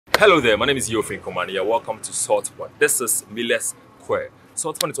Hello there, my name is Yofin Komania. Welcome to Saltpond. This is Miller's Square.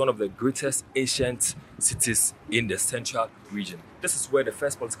 Saltpond is one of the greatest ancient cities in the central region. This is where the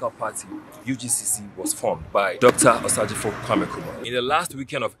first political party, UGCC, was formed by Dr. Osajifo Kwame. In the last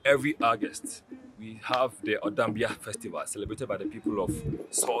weekend of every August, we have the Odambea festival celebrated by the people of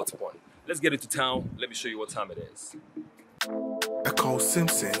Saltpond. Let's get into town. Let me show you what time it is. Ekow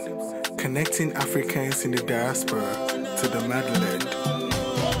Simpson, connecting Africans in the diaspora to the motherland.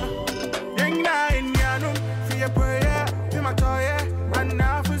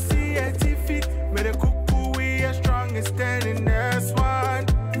 Standing as one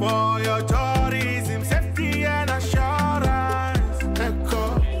for your tourism, safety and assurance.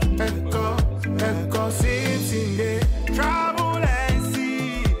 Ekow, Ekow, Ekow, Simpson, travel and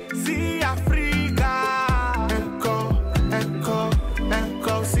see Africa. Ekow, Ekow,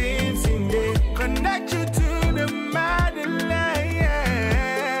 Ekow, Simpson, connect you to the motherland.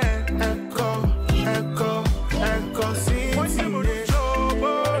 Ekow, Ekow, Ekow, Simpson.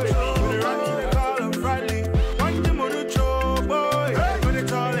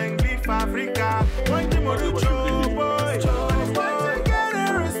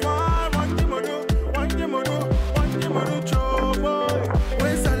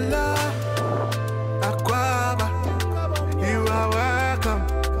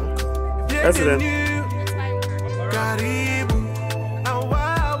 President.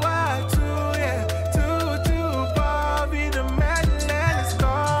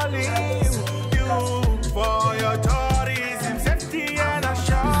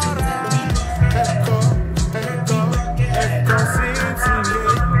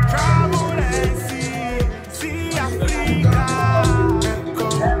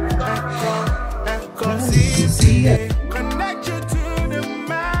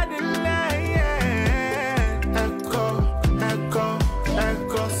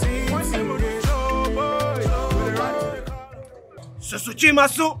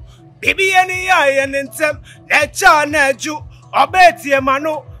 Suchimasu, baby any and in them, nature neju, obeti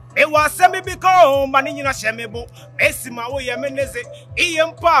emano, it was semi become manina shemibo, Essima Yamenese,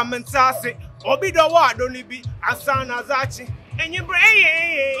 Ian Palm and Sassy, Obido Ward only be Asana Zachi, and you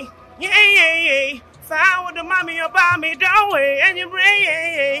bray, yay, found the mommy about me down way, and you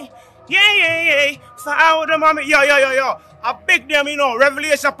bray, yay, found the mommy, yo, I big them,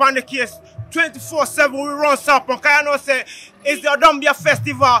 revelation upon the case. 24/7 we run Saltpond. I know say it's the Odambea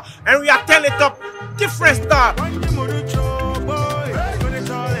festival and we are turning it up different style.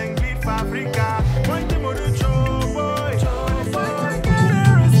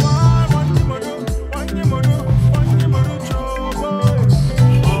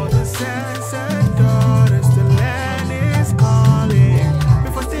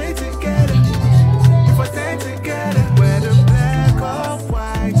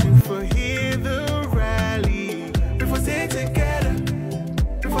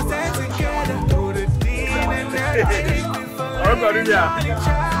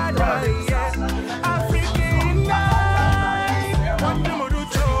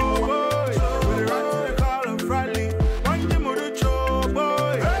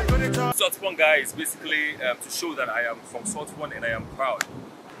 Saltpond guys, basically to show that I am from Saltpond and I am proud.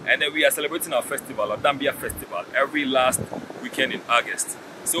 And then we are celebrating our festival, Odambea Festival, every last weekend in August.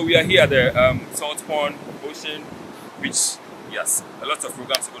 So we are here at the Saltpond Ocean Beach. Yes, a lot of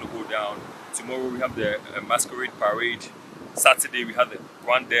programs are going to go down. Tomorrow we have the masquerade parade. Saturday we have the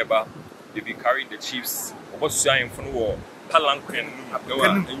Odambea. They'll be carrying the chiefs. What's shine from war? Palanquin.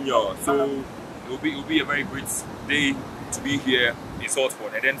 So it will be a very great day to be here in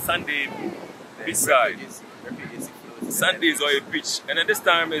Saltpond. And then Sunday, beach side. Sunday is all a beach. And then this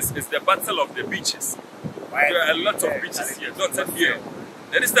time is the battle of the beaches. There are a lot of beaches here, dotted here.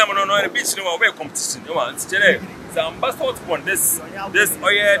 And this time I don't know the beach, we're competition. It's so I'm back Saltpond this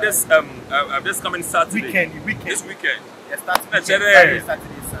coming Saturday. This weekend. Saturday, Sunday.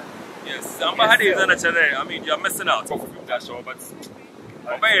 Yes, I mean you're missing out of that show, but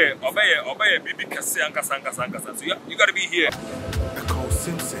obey baby so you gotta be here. Ekow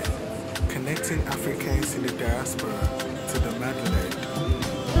Simpson, connecting Africans in the diaspora to the motherland.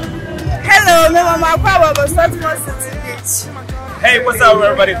 Hello, my power was Saltpond City Beach. Hey, what's up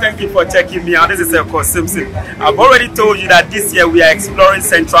everybody? Thank you for checking me out. This is Ekow Simpson. I've already told you that this year we are exploring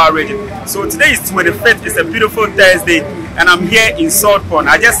Central Region. So today is 25th, it's a beautiful Thursday and I'm here in Saltpond.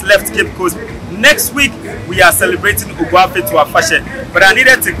 I just left Cape Coast. Next week we are celebrating Uguafe to our fashion. But I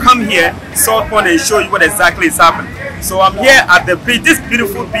needed to come here, Saltpond, and show you what exactly is happening. So I'm here at the beach, this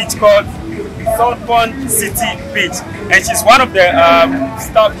beautiful beach called Saltpond City Beach. And she's one of the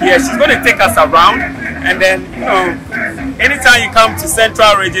staff here. She's going to take us around And then, you know, anytime you come to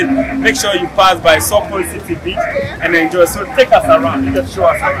Central Region, make sure you pass by Saltpond City Beach and enjoy. So take us around. You just show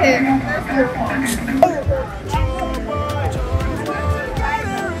us around.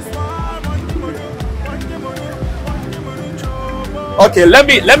 Okay, let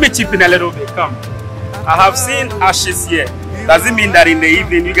me chip in a little bit. Come. I have seen ashes here. Does it mean that in the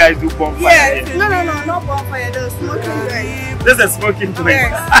evening you guys do bonfire? Yes. No, not bonfire. Those smoking joint. This is a smoking joint.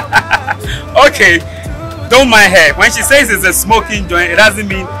 Yes. Okay. Don't mind her. When she says it's a smoking joint, it doesn't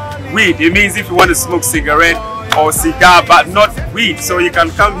mean weed. It means if you want to smoke cigarette or cigar, but not weed. So you can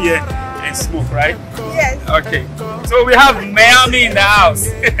come here and smoke, right? Yes. Okay. So we have Miami in the house.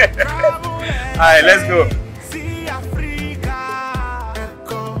 Alright, let's go.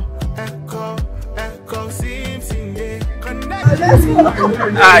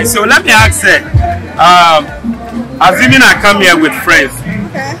 Alright, so let me ask her. Assuming I come here with friends,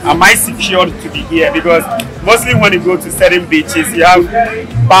 am I secured to be here? Because mostly when you go to certain beaches, you have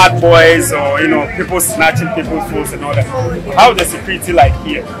bad boys or, you know, people snatching people's phones and all that. How is the security like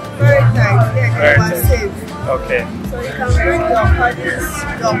here? Very nice. Yeah, Very you are nice. safe. Okay. So you can bring your partners,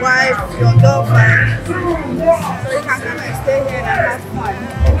 your wife, your girlfriend. So you can come and stay here and have fun.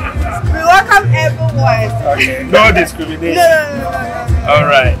 We welcome everyone. Okay. No discrimination. No. All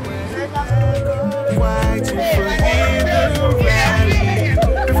right.